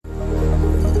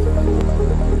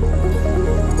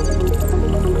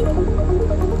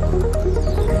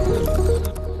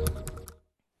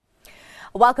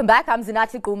Welcome back. I'm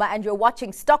Zinati Kuma and you're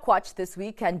watching Stockwatch this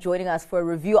week, and joining us for a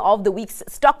review of the week's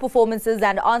stock performances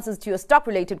and answers to your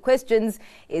stock-related questions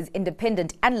is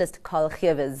independent analyst Carl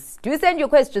Gevers. Do send your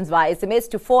questions via SMS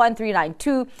to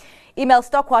 41392. Email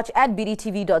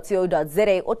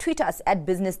stockwatch@bdtv.co.za or tweet us at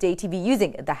BusinessDayTV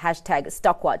using the hashtag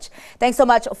Stockwatch. Thanks so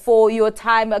much for your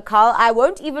time, Carl. I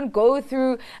won't even go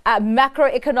through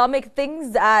macroeconomic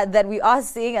things that we are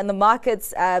seeing and the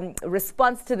market's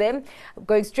response to them.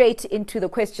 Going straight into the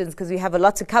questions because we have a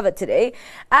lot to cover today.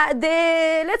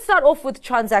 Let's start off with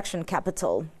transaction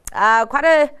capital.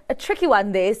 Quite a tricky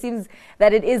one there. Seems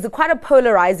that it is quite a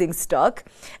polarizing stock.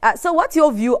 So what's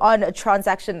your view on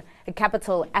transaction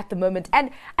capital at the moment?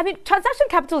 And I mean, transaction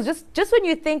capital, just when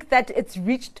you think that it's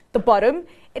reached the bottom,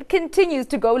 it continues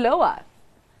to go lower.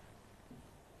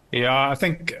 Yeah, I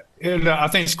think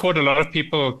it's caught a lot of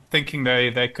people thinking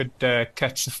they could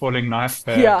catch the falling knife.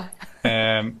 But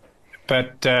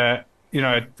at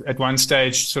one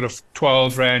stage, sort of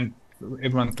 12 rand,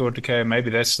 everyone thought, okay, maybe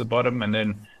that's the bottom, and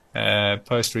then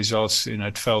post results,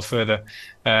 it fell further,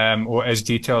 or as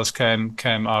details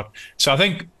came out. So I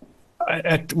think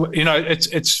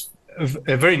it's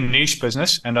a very niche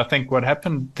business, and I think what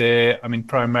happened there, I mean,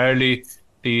 primarily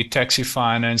the taxi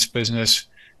finance business,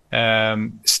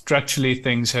 structurally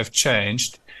things have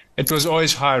changed. It was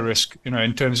always high risk,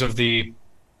 in terms of the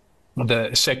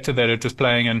sector that it was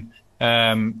playing in.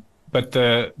 But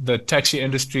the taxi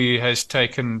industry has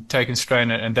taken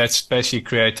strain, and that's basically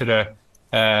created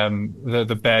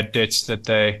the bad debts that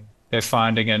they're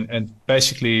finding, and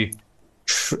basically,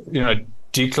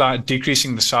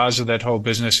 decreasing the size of that whole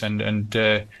business and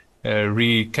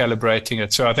recalibrating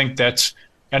it. So I think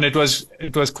and it was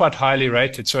quite highly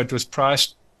rated, so it was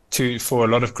priced for a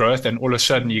lot of growth, and all of a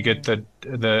sudden you get the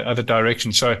other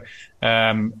direction. So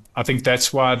I think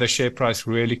that's why the share price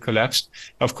really collapsed.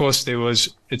 Of course,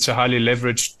 it's a highly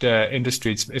leveraged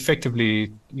industry. It's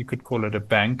effectively, you could call it a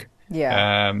bank.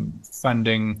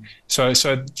 Funding. So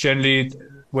generally,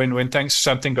 when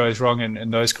something goes wrong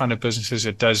in those kind of businesses,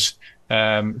 it does,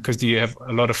 because you have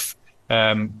a lot of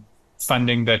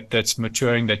funding that's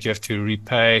maturing that you have to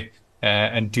repay,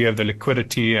 and do you have the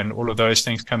liquidity, and all of those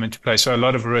things come into play. So a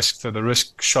lot of risk. So the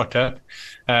risk shot up.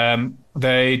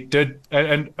 They did,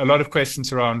 and a lot of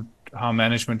questions around how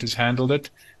management has handled it.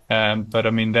 But I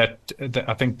mean, I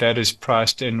think that is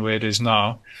priced in where it is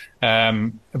now.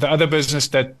 The other business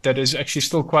that is actually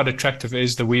still quite attractive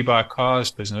is the We Buy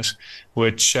Cars business,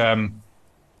 which, and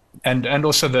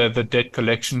also the debt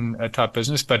collection type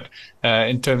business. But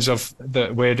in terms of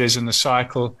where it is in the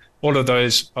cycle, all of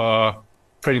those are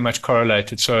pretty much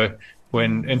correlated. So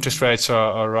when interest rates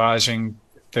are rising,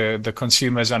 the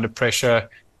consumer is under pressure,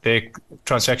 their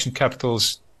transaction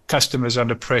capital's customers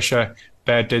under pressure,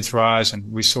 bad debts rise,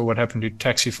 and we saw what happened to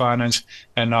taxi finance.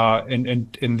 And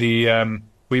in the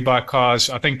We Buy Cars,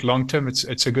 I think long term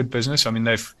it's a good business. I mean,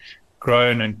 they've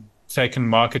grown and taken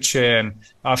market share, and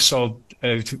I've sold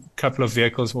a couple of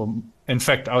vehicles. Well, in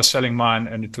fact, I was selling mine,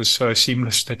 and it was so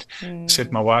seamless that I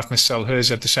said my wife must sell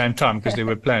hers at the same time, because there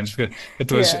were plans.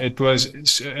 It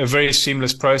was a very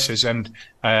seamless process, and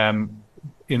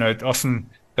often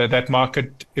that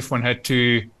market, if one had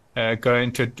to go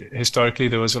into it historically,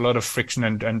 there was a lot of friction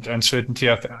and uncertainty.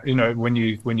 When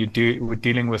we're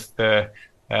dealing with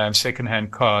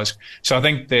second-hand cars. So I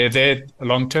think they're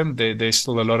long term. There's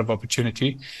still a lot of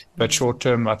opportunity, but short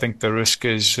term, I think the risk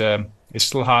is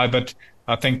still high. But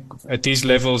I think at these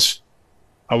levels,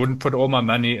 I wouldn't put all my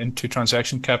money into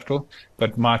transaction capital,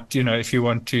 but might, if you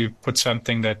want to put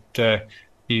something that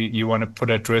you want to put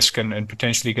at risk and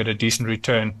potentially get a decent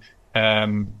return,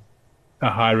 a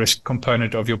high risk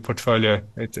component of your portfolio,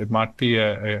 it might be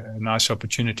a nice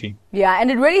opportunity. Yeah,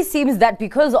 and it really seems that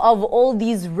because of all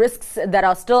these risks that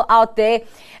are still out there,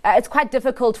 it's quite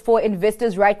difficult for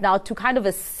investors right now to kind of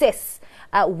assess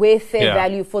where fair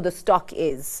value for the stock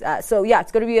is. So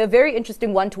it's going to be a very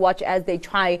interesting one to watch as they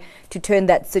try to turn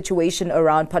that situation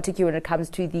around, particularly when it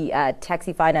comes to the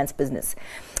taxi finance business.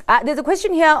 There's a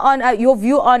question here on your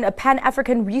view on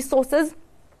Pan-African Resources.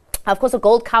 Of course, a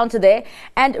gold counter there,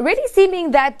 and really seeming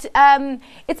that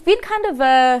it's been kind of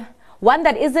one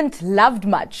that isn't loved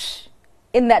much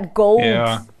in that gold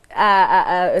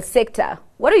sector.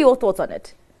 What are your thoughts on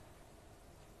it?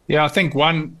 Yeah, I think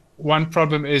one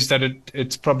problem is that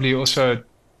it's probably also,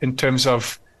 in terms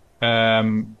of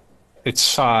its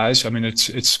size, I mean, it's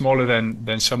smaller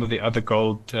than some of the other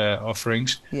gold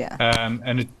offerings.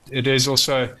 And it is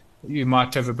also, you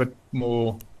might have a bit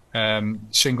more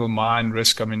single mine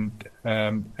risk. I mean,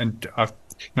 and I've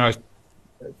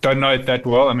don't know it that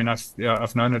well. I mean,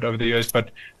 I've known it over the years,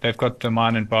 but they've got the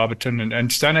mine in Barberton, and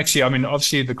it's done actually. I mean,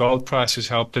 obviously the gold price has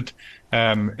helped it.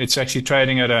 It's actually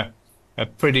trading at a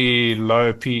pretty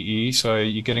low PE, so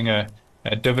you're getting a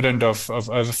dividend of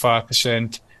over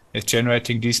 5%. It's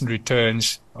generating decent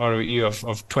returns, ROE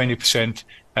of 20%,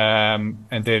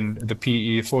 and then the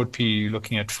PE, forward PE,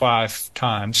 looking at 5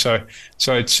 times. So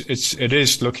it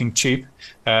is looking cheap,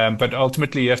 but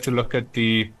ultimately you have to look at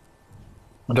the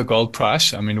gold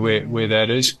price. I mean, where that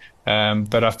is.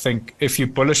 But I think if you're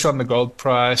bullish on the gold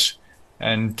price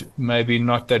and maybe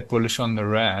not that bullish on the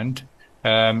rand,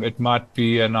 it might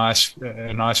be a nice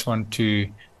one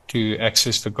to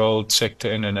access the gold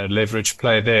sector in and a leverage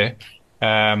play there.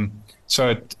 I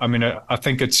mean, I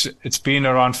think it's been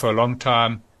around for a long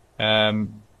time.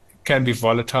 Can be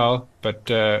volatile, but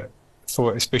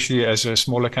especially as a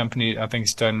smaller company, I think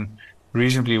it's done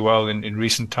reasonably well in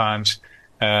recent times.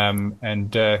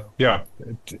 Yeah,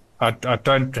 I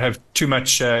don't have too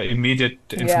much immediate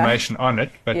information on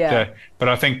it, but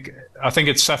I think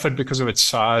it's suffered because of its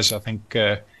size, I think,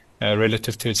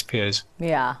 relative to its peers.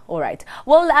 Yeah, all right.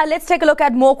 Well, let's take a look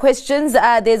at more questions.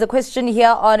 There's a question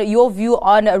here on your view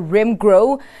on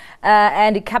Remgro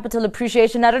and capital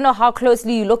appreciation. I don't know how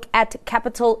closely you look at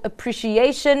capital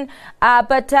appreciation,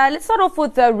 but let's start off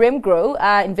with Remgro,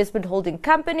 investment holding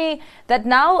company that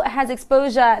now has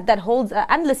exposure that holds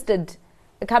unlisted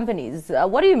companies.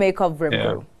 What do you make of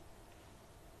Remgro?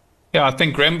 Yeah, I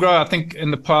think Remgro,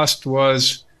 in the past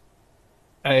was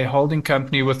a holding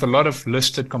company with a lot of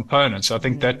listed components. I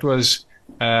think that was,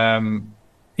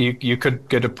 you could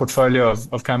get a portfolio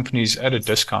of companies at a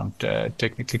discount,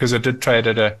 technically, because it did trade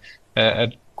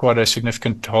at quite a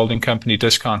significant holding company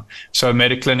discount. So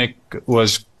Mediclinic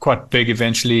was quite big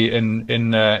eventually in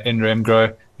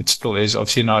Remgro. It still is.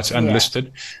 Obviously now it's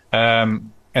unlisted.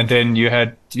 And then you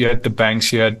had the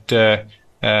banks, you had,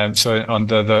 so on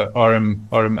the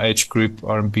RMH group,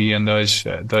 RMB,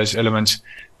 and those elements.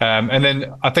 And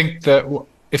then I think that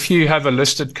if you have a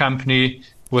listed company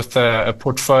with a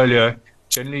portfolio,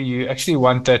 generally you actually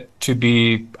want that to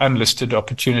be unlisted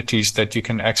opportunities that you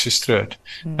can access through it.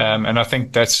 And I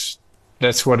think that's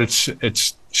what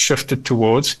it's shifted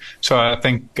towards. So I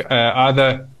think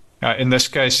either in this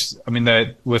case, I mean,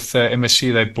 with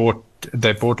MSC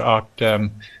they bought out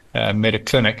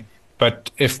Mediclinic, but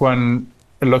if one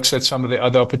looks at some of the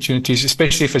other opportunities,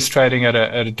 especially if it's trading at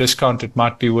a discount, it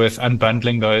might be worth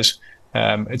unbundling those.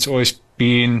 It's always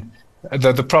been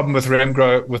the problem with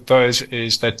Remgro with those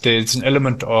is that there's an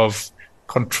element of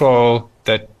control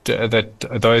that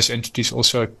those entities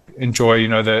also enjoy. You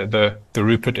know, the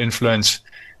Rupert influence.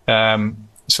 So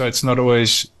it's not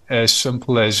always as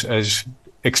simple as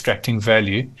extracting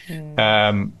value.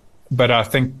 But I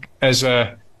think as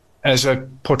a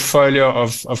portfolio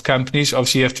of companies,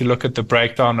 obviously you have to look at the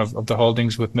breakdown of the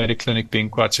holdings, with Mediclinic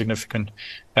being quite significant,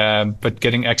 but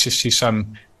getting access to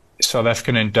some South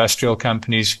African industrial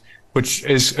companies, which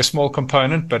is a small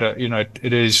component, but you know,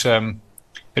 it is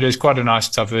quite a nice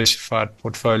diversified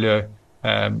portfolio.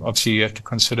 Obviously you have to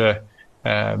consider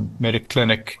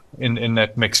Mediclinic in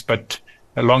that mix, but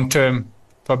long term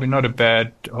probably not a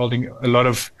bad holding. A lot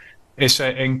of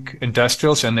SA Inc.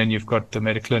 industrials, and then you've got the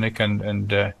Mediclinic and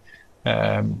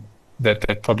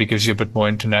that probably gives you a bit more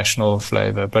international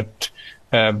flavor, but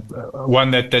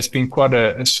one that's been quite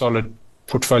a solid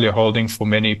portfolio holding for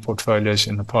many portfolios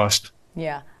in the past.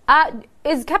 Yeah.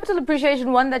 Is capital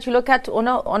appreciation one that you look at or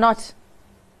not?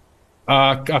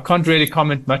 I can't really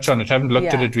comment much on it. I haven't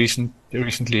looked at it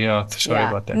recently. Sorry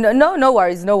about that. No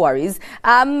worries.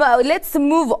 Let's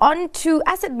move on to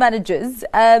asset managers.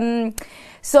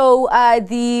 So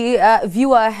the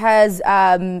viewer has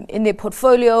in their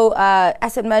portfolio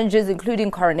asset managers,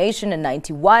 including Coronation and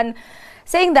 91,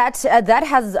 saying that that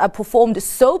has performed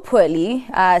so poorly,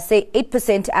 say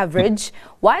 8% average.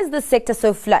 Why is the sector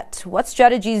so flat? What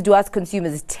strategies do us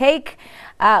consumers take?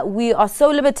 We are so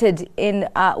limited in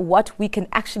what we can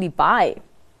actually buy.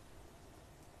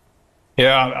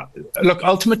 Yeah, look,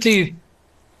 ultimately,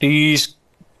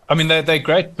 they're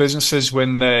great businesses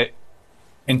when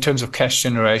in terms of cash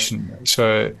generation.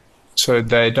 So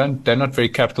they're not very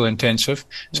capital intensive.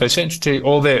 So essentially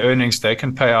all their earnings they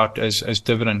can pay out as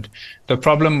dividend. The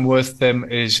problem with them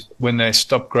is when they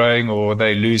stop growing or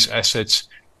they lose assets.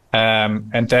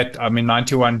 And that,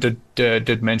 91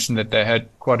 did mention that they had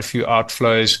quite a few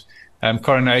outflows.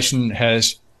 Coronation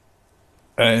has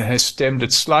stemmed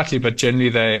it slightly, but generally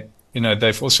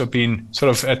they've also been sort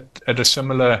of at a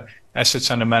similar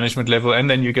assets under management level, and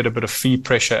then you get a bit of fee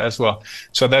pressure as well.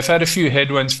 So they've had a few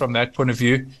headwinds from that point of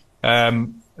view.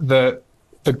 The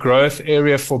growth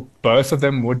area for both of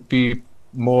them would be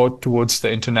more towards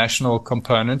the international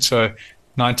component. So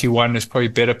 91 is probably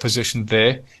better positioned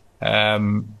there.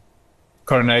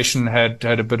 Coronation had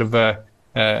a bit of a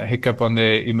hiccup on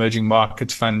their emerging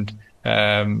markets fund,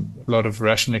 a lot of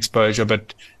Russian exposure,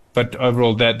 but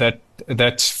overall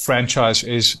that franchise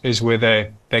is where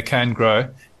they can grow.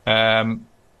 And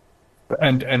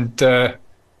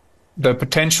the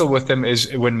potential with them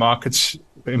is when markets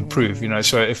improve,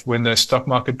 so when the stock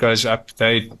market goes up,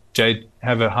 they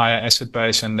have a higher asset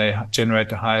base and they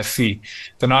generate a higher fee.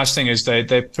 The nice thing is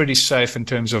they're pretty safe in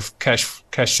terms of cash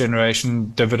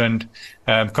generation, dividend.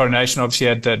 Coronation obviously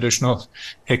had the additional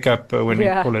hiccup, when we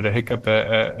call it a hiccup,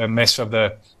 a mess of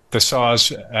the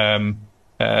SARS,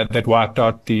 that wiped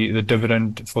out the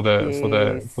dividend for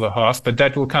the half, but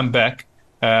that will come back.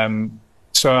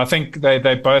 So I think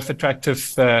they're both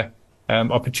attractive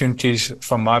opportunities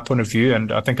from my point of view,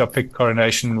 and I think I picked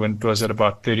Coronation when it was at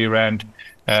about 30 Rand.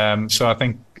 So I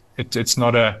think it's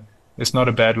not a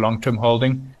bad long-term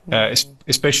holding,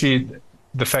 especially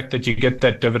the fact that you get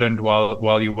that dividend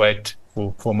while you wait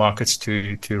for markets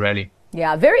to rally.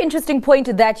 Yeah, very interesting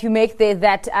point that you make there,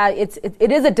 that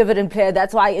it is a dividend player.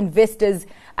 That's why investors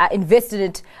invested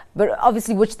it, but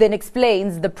obviously, which then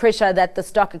explains the pressure that the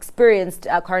stock experienced,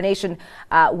 Coronation,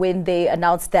 when they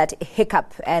announced that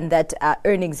hiccup and that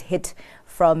earnings hit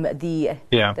from the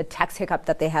tax hiccup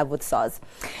that they have with SARS.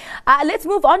 Let's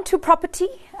move on to property.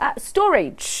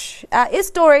 Storage. Is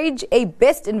storage a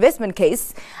best investment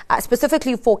case,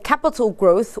 specifically for capital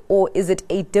growth, or is it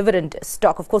a dividend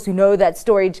stock? Of course, we know that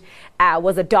storage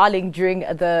was a darling during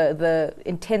the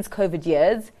intense COVID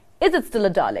years. Is it still a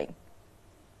darling?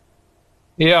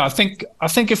 Yeah, I think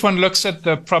if one looks at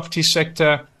the property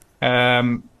sector,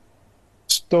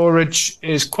 storage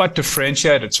is quite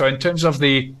differentiated. So in terms of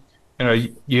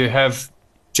you have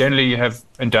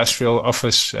industrial,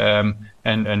 office,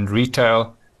 and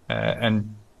retail,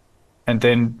 and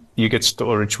then you get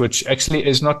storage, which actually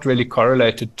is not really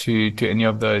correlated to any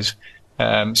of those.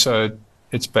 So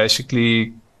it's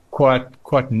basically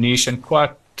quite niche and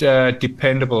quite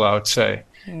dependable, I would say.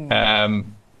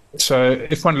 So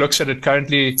if one looks at it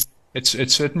currently,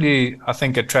 it's certainly, I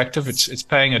think, attractive. It's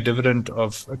paying a dividend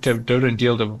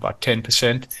yield of about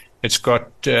 10%. It's got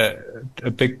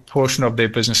a big portion of their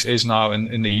business is now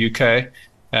in the UK.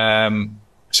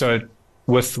 So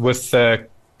with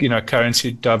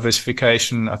currency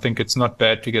diversification, I think it's not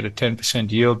bad to get a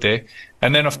 10% yield there.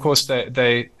 And then of course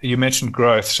you mentioned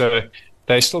growth, so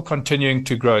they're still continuing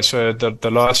to grow. So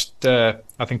the last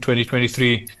I think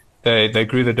 2023 they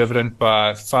grew the dividend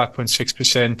by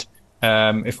 5.6%.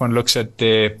 If one looks at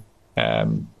their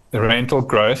the rental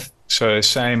growth, so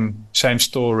same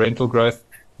store rental growth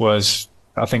was,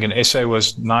 I think in SA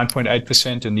was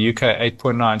 9.8%, in the UK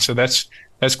 8.9%. So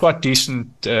that's quite decent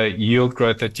yield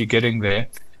growth that you're getting there.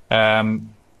 And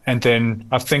then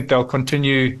I think they'll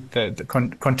continue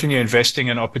investing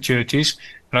in opportunities.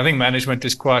 And I think management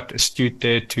is quite astute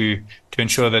there to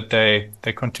ensure that they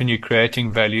continue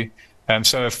creating value.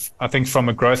 So I think from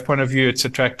a growth point of view, it's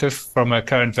attractive. From a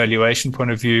current valuation point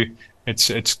of view, it's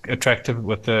attractive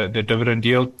with the dividend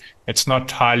yield. It's not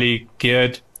highly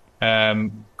geared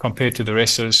compared to the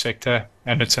rest of the sector,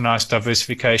 and it's a nice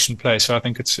diversification play. So I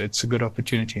think it's a good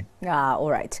opportunity. All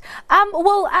right.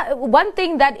 One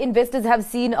thing that investors have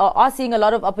seen or are seeing a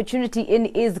lot of opportunity in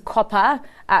is copper.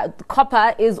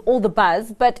 Copper is all the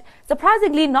buzz, but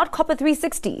surprisingly not Copper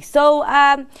 360. So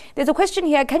there's a question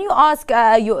here. Can you ask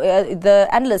the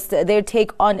analysts their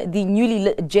take on the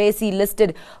newly JSE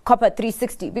listed Copper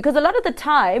 360? Because a lot of the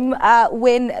time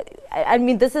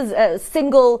this is a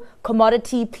single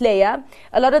commodity player.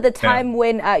 A lot of the time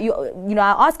when I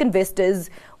ask investors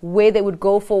where they would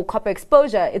go for copper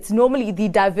exposure, it's normally the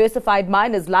diversified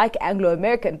miners like Anglo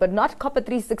American, but not Copper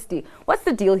 360. What's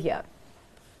the deal here?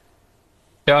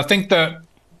 Yeah, I think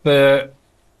the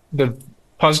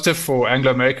positive for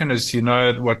Anglo American is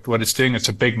what it's doing. It's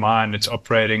a big mine. It's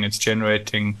operating. It's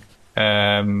generating.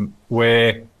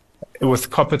 Where with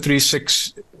Copper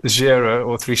 360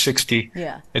 or 360,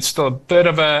 it's still a bit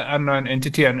of an unknown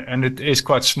entity, and it is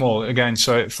quite small again.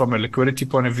 So from a liquidity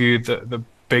point of view, the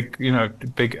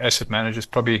big asset managers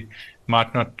probably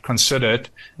might not consider it,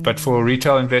 but for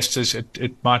retail investors,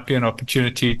 it might be an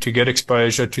opportunity to get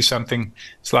exposure to something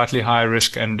slightly higher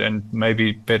risk and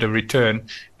maybe better return.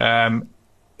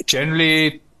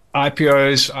 Generally,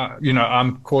 IPOs,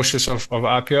 I'm cautious of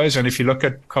IPOs, and if you look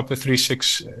at Copper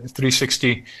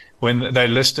 360, when they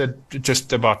listed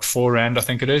just about 4 Rand, I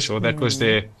think it is, or that was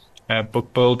their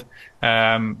book build.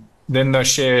 Then the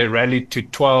share rallied to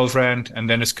 12 Rand, and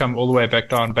then it's come all the way back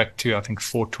to, I think,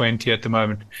 420 at the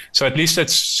moment. So at least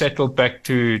it's settled back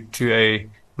to a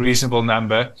reasonable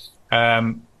number.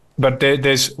 But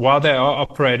there's while they are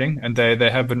operating and they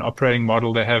have an operating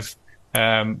model, they have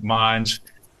mines.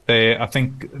 I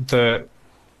think the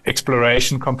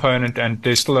exploration component, and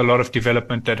there's still a lot of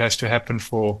development that has to happen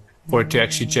for it to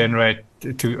actually generate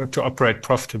to operate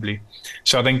profitably.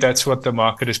 So I think that's what the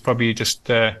market is probably just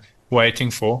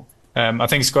waiting for. I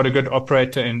think it's got a good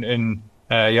operator in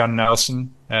Jan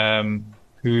Nelson,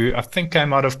 who I think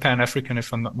came out of Pan African,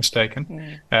 if I'm not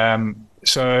mistaken.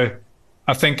 So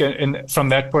I think from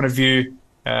that point of view,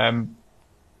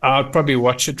 I'll probably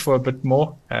watch it for a bit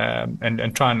more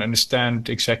and try and understand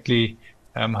exactly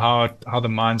how the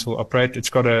mines will operate. It's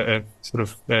got a sort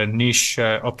of a niche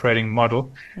operating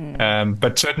model,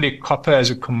 but certainly copper as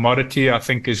a commodity, I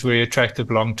think, is very attractive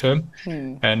long term,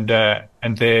 and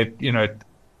they're, you know,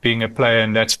 being a player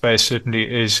in that space certainly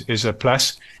is a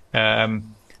plus.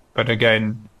 But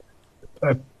again,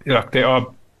 there are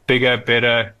bigger,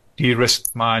 better,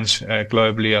 de-risked mines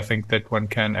globally, I think, that one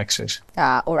can access.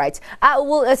 All right.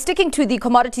 Well, sticking to the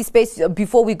commodity space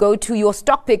before we go to your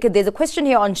stock pick, there's a question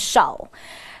here on Shell.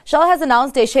 Shell has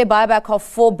announced a share buyback of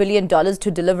 $4 billion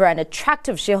to deliver an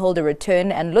attractive shareholder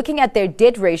return, and looking at their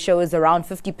debt ratio is around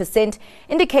 50%,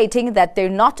 indicating that they're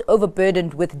not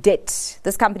overburdened with debt.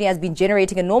 This company has been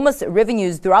generating enormous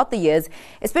revenues throughout the years,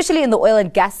 especially in the oil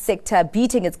and gas sector,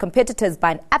 beating its competitors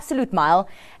by an absolute mile.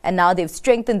 And now they've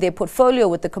strengthened their portfolio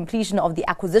with the completion of the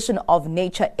acquisition of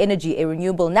Nature Energy, a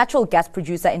renewable natural gas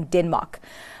producer in Denmark.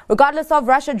 Regardless of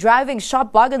Russia driving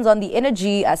sharp bargains on the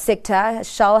energy sector,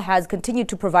 Shell has continued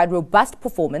to provide robust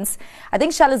performance. I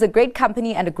think Shell is a great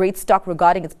company and a great stock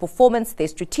regarding its performance, their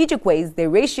strategic ways, their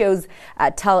ratios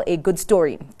tell a good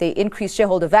story. They increase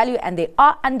shareholder value and they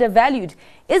are undervalued.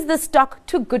 Is this stock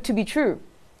too good to be true?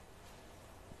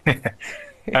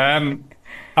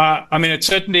 I mean, it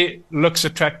certainly looks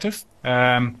attractive.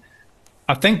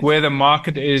 I think where the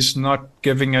market is not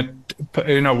giving it,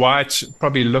 you know, why it's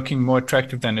probably looking more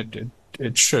attractive than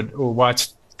it should, or why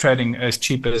it's trading as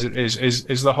cheap as it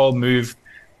is the whole move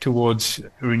towards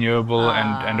renewable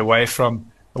and away from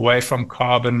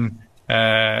carbon,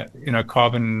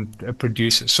 carbon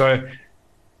producers. So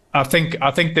I think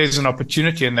there's an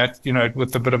opportunity in that, you know,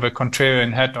 with a bit of a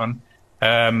contrarian hat on.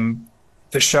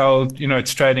 The Shell, you know,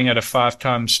 it's trading at a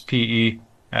 5x PE.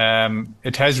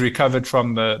 It has recovered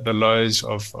from the lows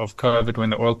of COVID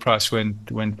when the oil price went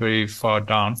very far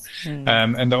down.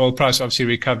 And the oil price obviously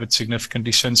recovered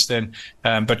significantly since then.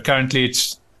 But currently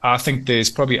I think there's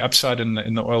probably upside in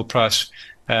the oil price,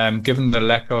 given the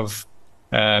lack of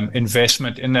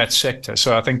investment in that sector.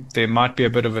 So I think there might be a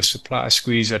bit of a supply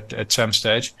squeeze at some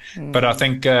stage. But I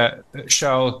think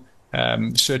Shell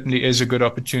certainly is a good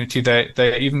opportunity.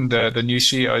 They even the new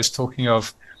CEO is talking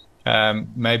of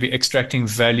maybe extracting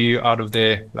value out of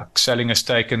their, like selling a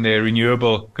stake in their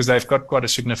renewable, because they've got quite a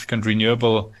significant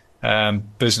renewable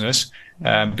business,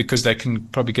 because they can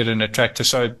probably get an attractive,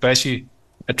 so basically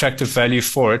attractive value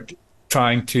for it,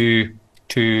 trying to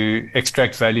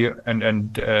extract value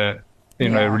and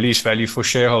release value for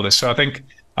shareholders. So I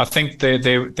think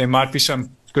there might be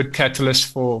some good catalysts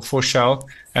for Shell,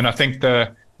 and I think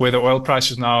where the oil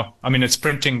price is now, I mean, it's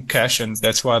printing cash, and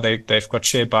that's why they've got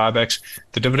share buybacks.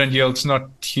 The dividend yield's not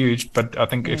huge, but I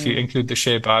think if you include the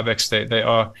share buybacks, they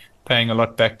are paying a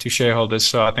lot back to shareholders.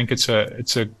 So I think it's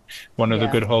one of the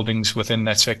good holdings within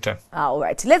that sector. All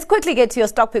right. Let's quickly get to your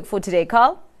stock pick for today,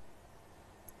 Carl.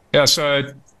 Yeah, so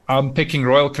I'm picking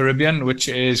Royal Caribbean, which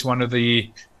is one of the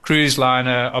cruise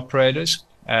liner operators.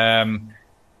 And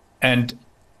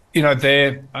you know,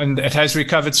 and it has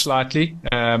recovered slightly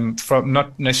from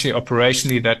not necessarily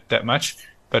operationally that much,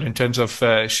 but in terms of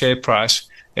share price,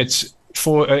 it's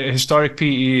for historic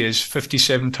PE is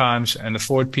 57 times and the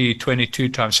forward PE 22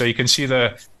 times. So you can see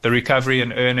the recovery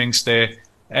in earnings there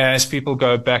as people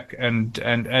go back and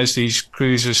as these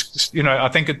cruises, you know, I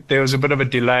think there was a bit of a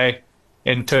delay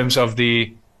in terms of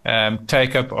the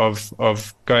take up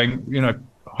of going, you know,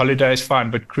 holiday is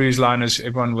fine, but cruise liners,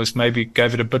 everyone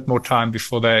gave it a bit more time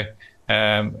before they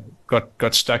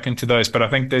got stuck into those. But I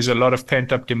think there's a lot of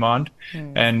pent up demand,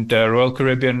 and Royal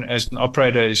Caribbean as an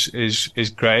operator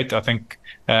is great. I think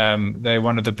they're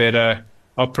one of the better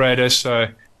operators. So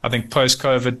I think post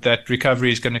COVID that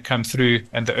recovery is going to come through,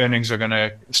 and the earnings are going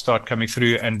to start coming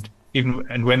through. And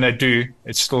when they do,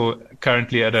 it's still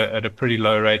currently at a pretty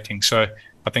low rating. So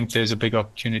I think there's a big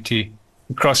opportunity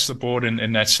across the board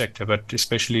in that sector, but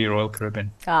especially Royal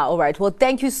Caribbean. All right. Well,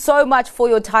 thank you so much for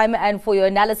your time and for your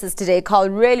analysis today, Carl.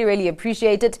 Really, really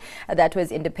appreciate it. That was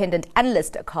independent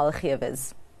analyst Carl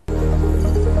Geerwes.